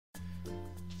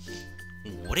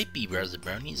What it be, brothers and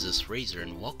brownies, this Razor,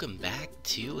 and welcome back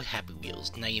to Happy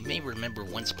Wheels. Now, you may remember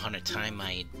once upon a time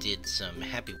I did some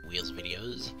Happy Wheels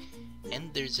videos,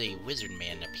 and there's a wizard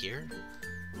man up here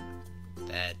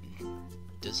that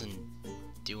doesn't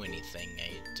do anything,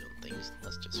 I don't think.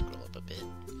 Let's just scroll up a bit.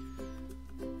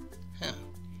 Huh.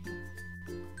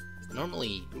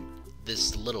 Normally,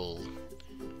 this little,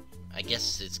 I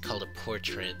guess it's called a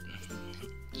portrait,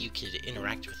 you could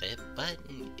interact with it, but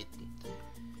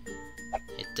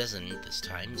it doesn't this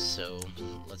time, so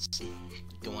let's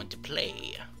go on to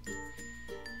play.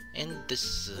 And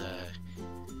this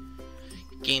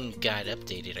game got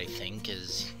updated, I think,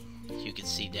 as you can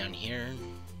see down here.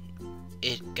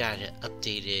 It got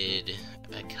updated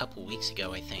a couple weeks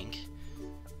ago, I think.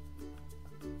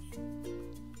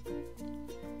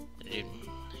 A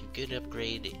good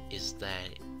upgrade is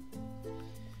that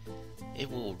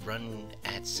it will run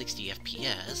at 60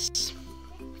 FPS.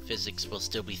 Physics will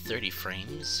still be 30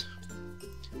 frames.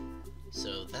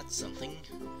 So that's something.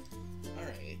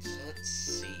 Alright, so let's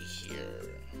see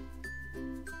here.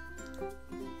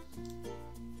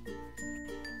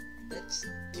 Let's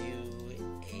do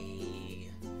a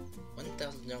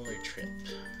 $1,000 trip.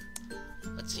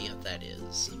 Let's see how that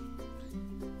is. And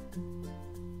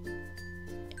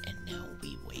now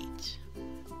we wait.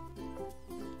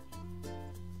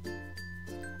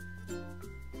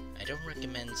 I don't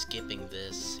recommend skipping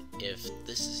this if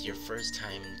this is your first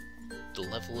time. The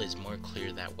level is more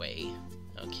clear that way,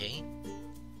 okay?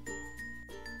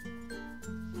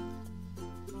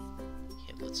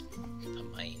 Okay, let's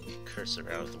put my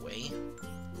cursor out of the way.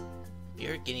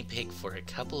 You're a guinea pig for a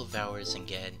couple of hours and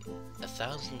get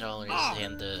 $1,000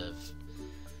 and the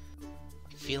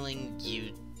feeling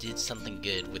you did something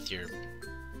good with your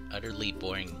utterly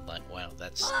boring life. Wow,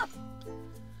 that's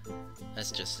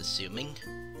just assuming.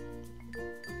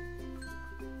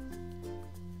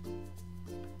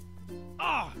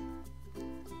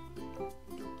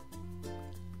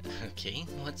 Okay,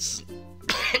 let's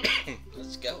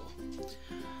go.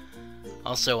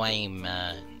 Also, I'm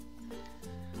a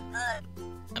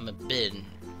bit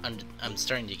I'm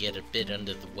starting to get a bit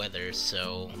under the weather,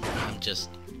 so I'm just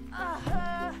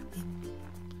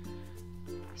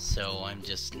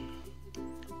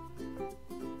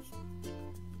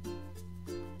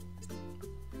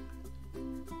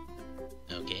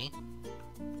okay.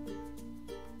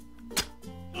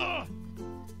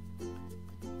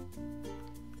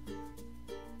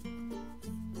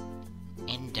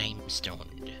 And I'm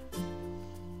stoned.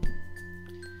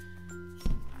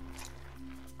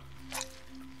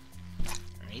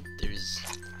 Alright, there's...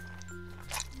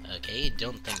 Okay,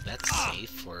 don't think that's safe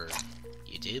for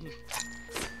YouTube.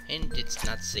 And it's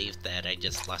not safe that I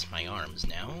just lost my arms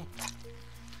now.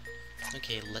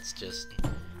 Okay, let's just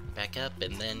back up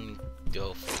and then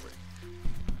go forward.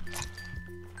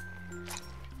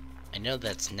 I know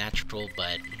that's natural,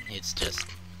 but it's just...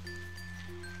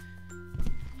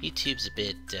 YouTube's a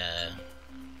bit,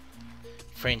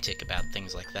 frantic about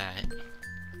things like that.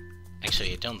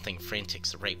 Actually, I don't think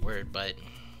frantic's the right word, but...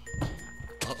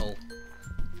 Uh-oh.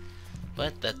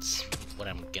 But that's what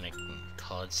I'm gonna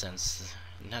call it, since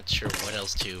I'm not sure what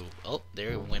else to... Oh,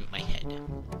 there went my head.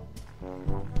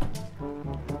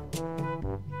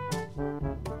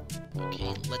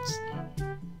 Okay,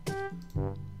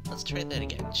 let's try that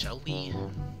again, shall we?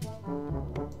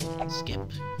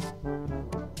 Skip.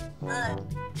 Right.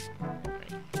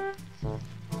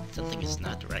 Something is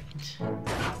not right.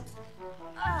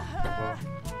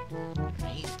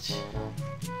 Right.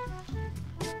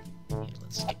 Okay,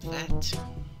 let's skip that.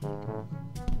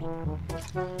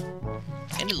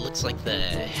 And it looks like the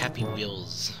Happy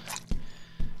Wheels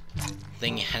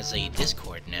thing has a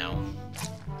Discord now.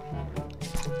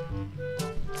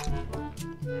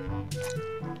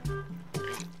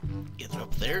 Get it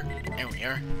up there. There we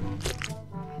are.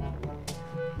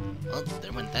 Well,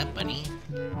 there went that bunny.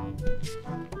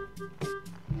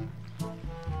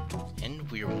 And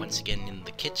we're once again in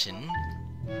the kitchen.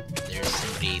 There's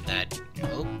somebody that...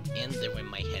 Oh, and there went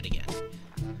my head again.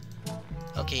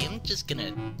 Okay, I'm just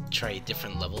gonna try a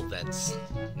different level that's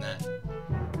not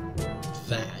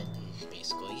that,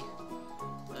 basically.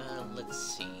 Let's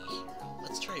see here.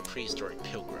 Let's try Prehistoric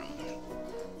Pilgrim.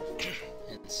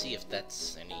 And see if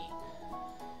that's any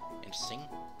interesting.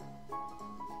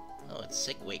 Oh, it's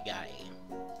Segway Guy.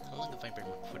 How long have I been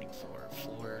recording for?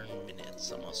 4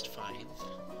 minutes, almost 5.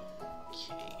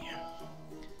 Okay.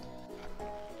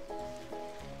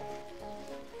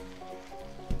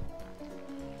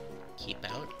 Keep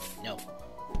out? No.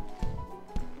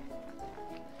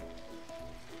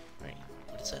 Right,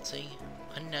 what does that say?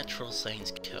 Unnatural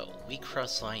Science Co. We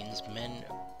cross lines men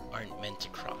aren't meant to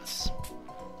cross.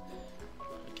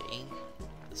 Okay,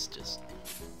 let's just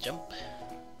jump.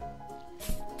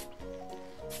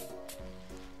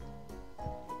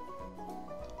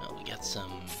 Oh, we got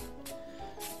some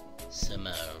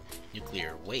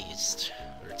nuclear waste,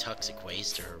 or toxic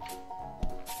waste, or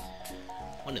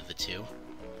one of the two.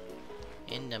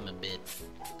 And I'm a bit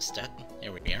stuck.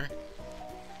 There we are.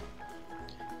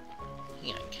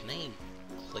 Hang on, can I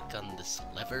click on this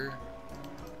lever?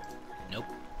 Nope.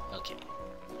 Okay.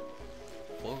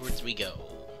 Forwards we go.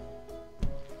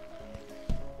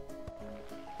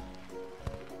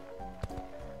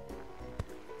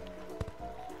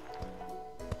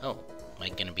 Oh, am I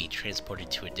gonna be transported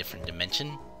to a different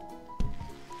dimension?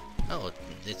 Oh,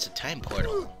 it's a time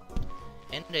portal.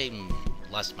 And I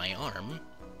lost my arm.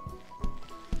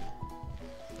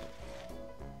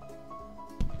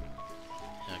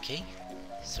 Okay,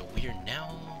 so we're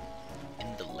now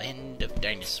in the land of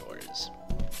dinosaurs.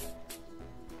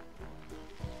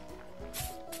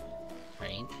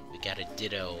 Right, we got a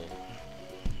ditto...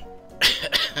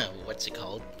 what's it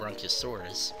called?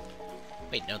 Bronchosaurus.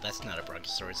 Wait, no, that's not a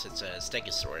Bronchosaurus, it's a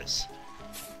Stegosaurus.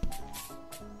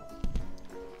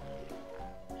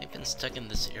 I've been stuck in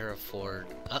this era for...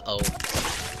 Uh-oh.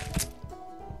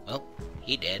 Well,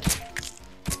 he did.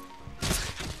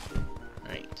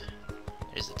 Right.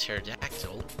 There's a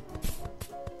pterodactyl.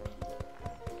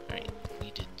 Alright,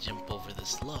 need to jump over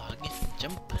this log.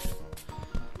 Jump.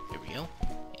 There we go.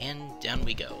 And down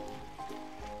we go.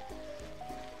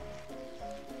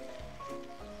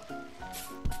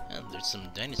 And there's some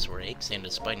dinosaur eggs and a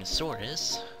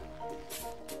Spinosaurus.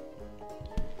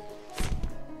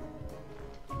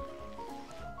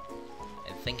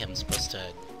 I think I'm supposed to...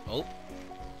 Oh!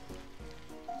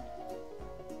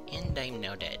 And I'm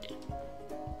now dead.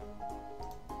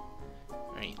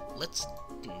 Alright, let's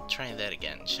try that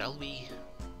again, shall we?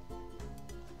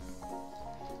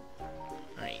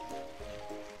 Alright.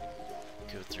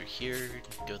 Go through here,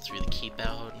 go through the keep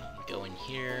out, go in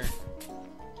here.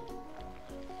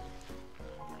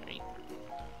 Alright.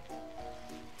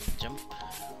 Jump.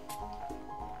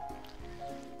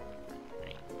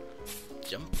 Alright.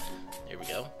 Jump. There we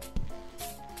go.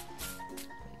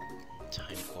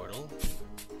 Time portal.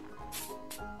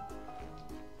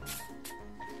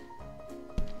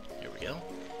 Go.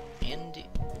 And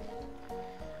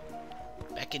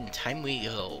back in time we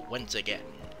go once again,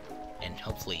 and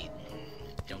hopefully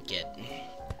don't get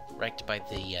wrecked by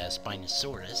the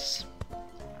Spinosaurus.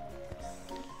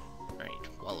 Alright,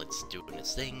 while it's doing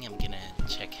its thing, I'm gonna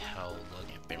check how long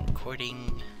I've been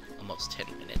recording. Almost 10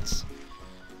 minutes.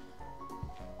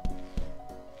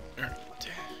 Alright.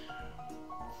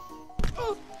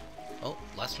 Oh,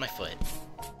 lost my foot.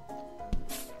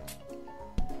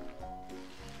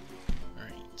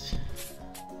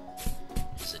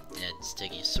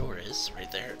 Stegosaurus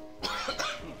right there.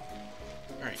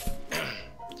 Alright.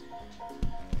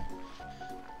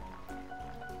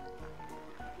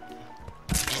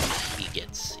 And he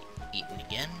gets eaten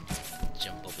again.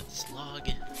 Jump over this log.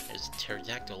 There's a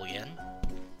pterodactyl again.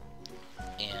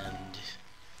 And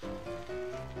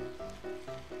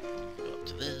go up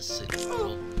to this and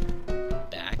go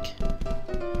back.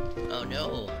 Oh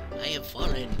no, I have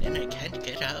fallen and I can't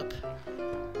get up.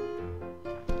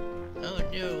 Oh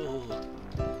no!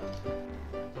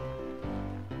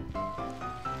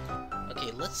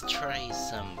 Okay, let's try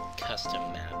some custom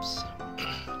maps.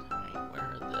 Alright, where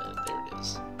are the... there it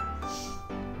is.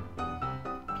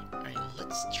 Alright,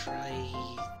 let's try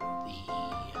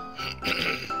the...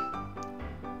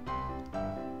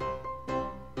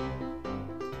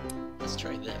 let's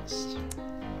try this.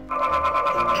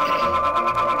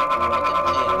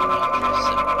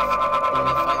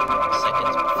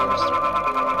 Seconds before starting.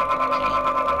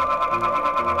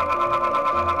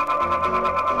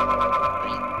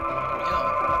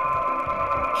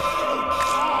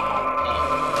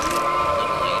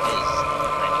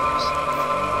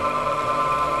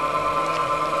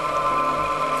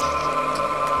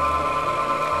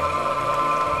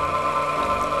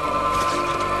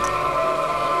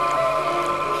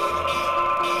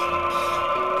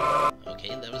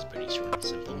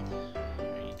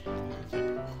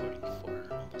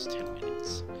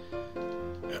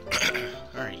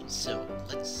 So,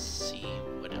 let's see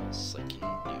what else I can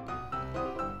do.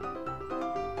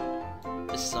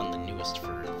 This is on the newest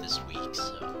for this week,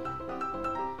 so...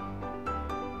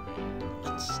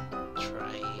 let's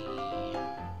try...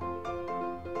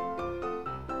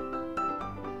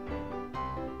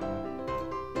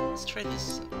 let's try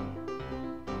this...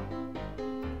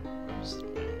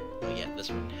 oh yeah, this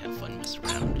one. Have fun, mess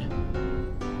around.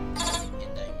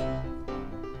 And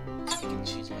I can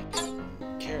choose my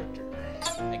character.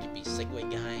 I could be Segway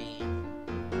Guy,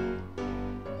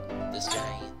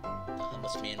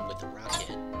 man with a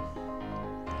rocket.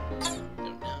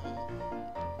 Don't know.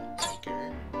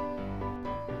 Biker.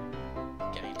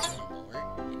 Guy Lawnmower.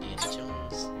 Indiana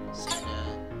Jones. Santa.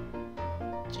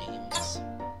 James.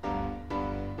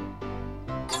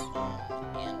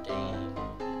 And a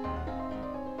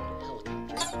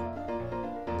helicopter.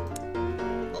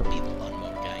 I'll be the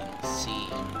lawnmower guy and see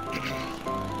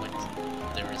what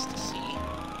there is to see.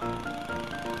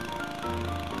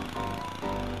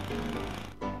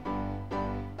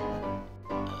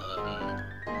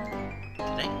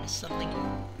 Did I miss something?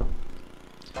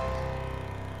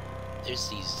 There's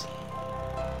these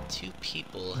two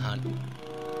people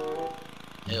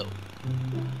Oh.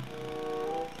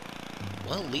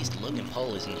 Well, at least Logan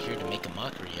Paul isn't here to make a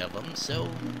mockery of him, so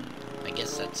I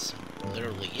guess that's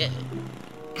literally it.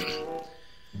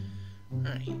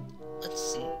 Alright,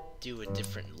 let's do a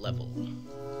different level.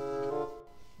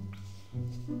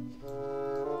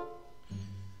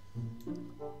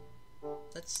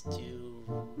 Let's do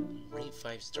rate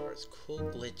 5 stars. Cool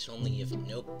glitch only if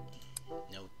nope.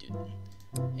 No, dude.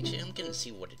 Actually, I'm gonna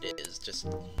see what it is. Just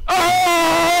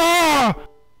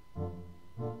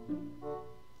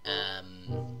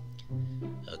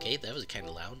okay, that was kind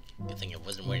of loud. Good thing I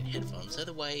wasn't wearing headphones.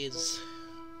 Otherwise,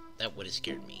 that would have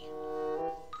scared me.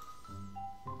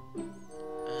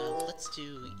 Let's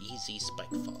do easy spike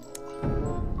fall.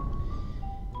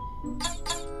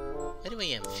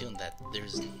 Anyway, I'm feeling that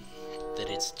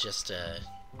it's just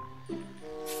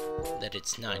that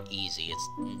it's not easy, it's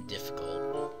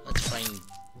difficult. Let's find...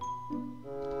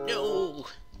 No!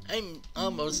 I'm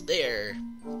almost there,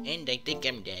 and I think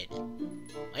I'm dead.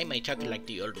 Why am I talking like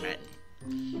the old man?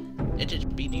 Let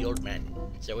it be the old man,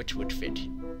 so it would fit.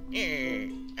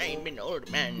 I'm an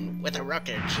old man with a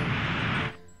rocket.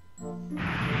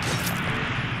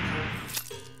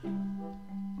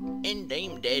 And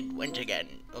I'm dead once again.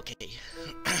 Okay.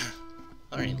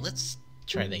 Alright, let's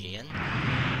try that again.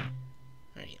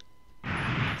 Alright.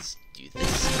 Let's do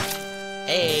this.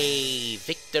 Hey!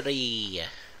 Victory!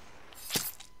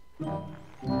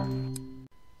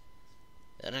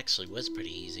 That actually was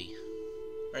pretty easy.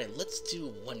 Alright, let's do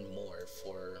one more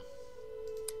for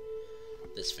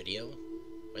this video.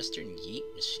 Western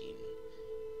Yeet Machine.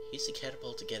 Use the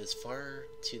catapult to get as far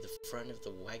to the front of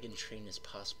the wagon train as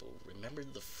possible. Remember,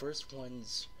 the first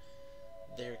ones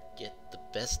there get the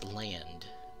best land.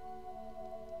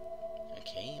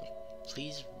 Okay,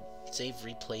 please save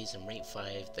replays and rate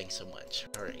 5. Thanks so much.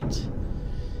 Alright.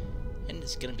 And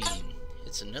it's gonna be...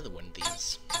 it's another one of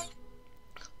these.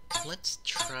 Let's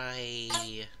try...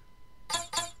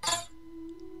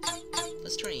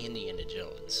 let's try Indiana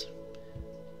Jones.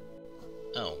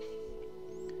 Oh.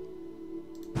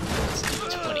 Let's do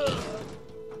 20.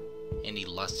 And he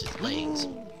lost his legs.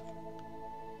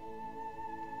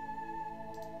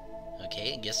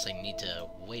 Okay, I guess I need to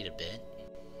wait a bit.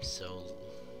 So,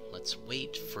 let's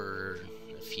wait for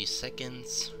a few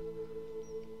seconds.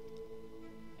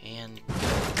 And...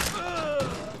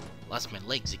 lost my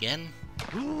legs again.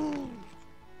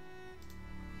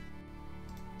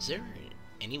 Is there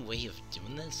any way of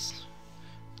doing this?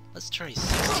 Let's try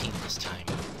 16 this time.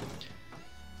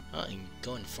 Oh, I'm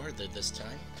going farther this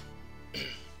time.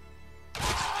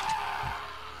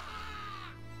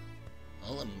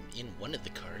 Well, I'm in one of the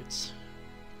cards.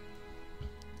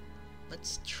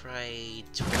 Let's try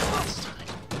 20 this time.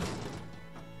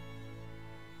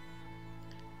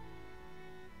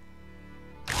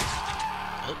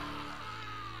 Oh.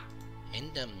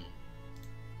 And,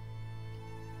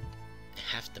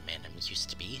 half the man I'm used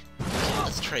to be. Okay,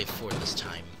 let's try 4 this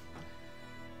time.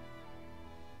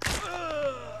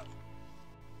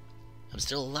 I'm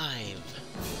still alive.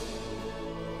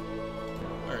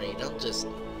 Alright, I'll just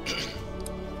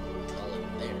call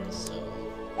it there, so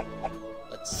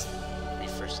let's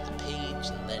refresh the page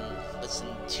and then listen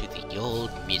to the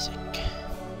old music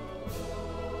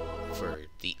for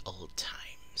the old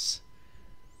times.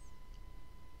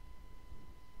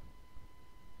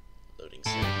 Loading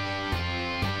soon.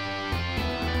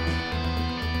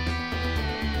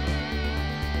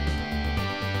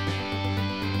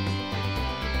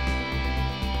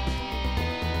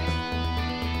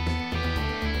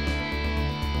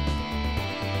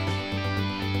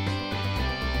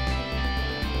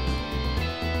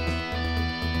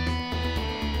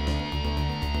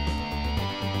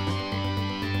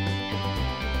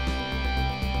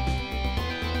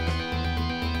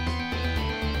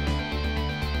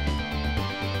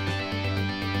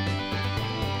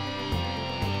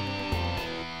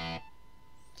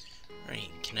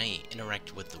 Can I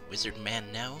interact with the wizard man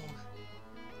now?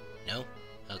 No?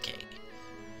 Okay.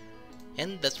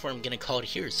 And that's where I'm gonna call it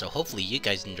here, so hopefully you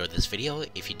guys enjoyed this video.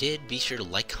 If you did, be sure to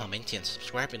like, comment, and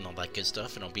subscribe and all that good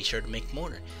stuff, and I'll be sure to make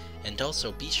more. And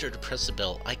also, be sure to press the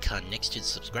bell icon next to the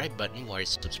subscribe button while you're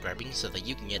subscribing so that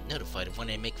you can get notified of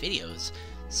when I make videos.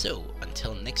 So,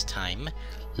 until next time,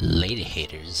 later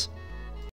haters.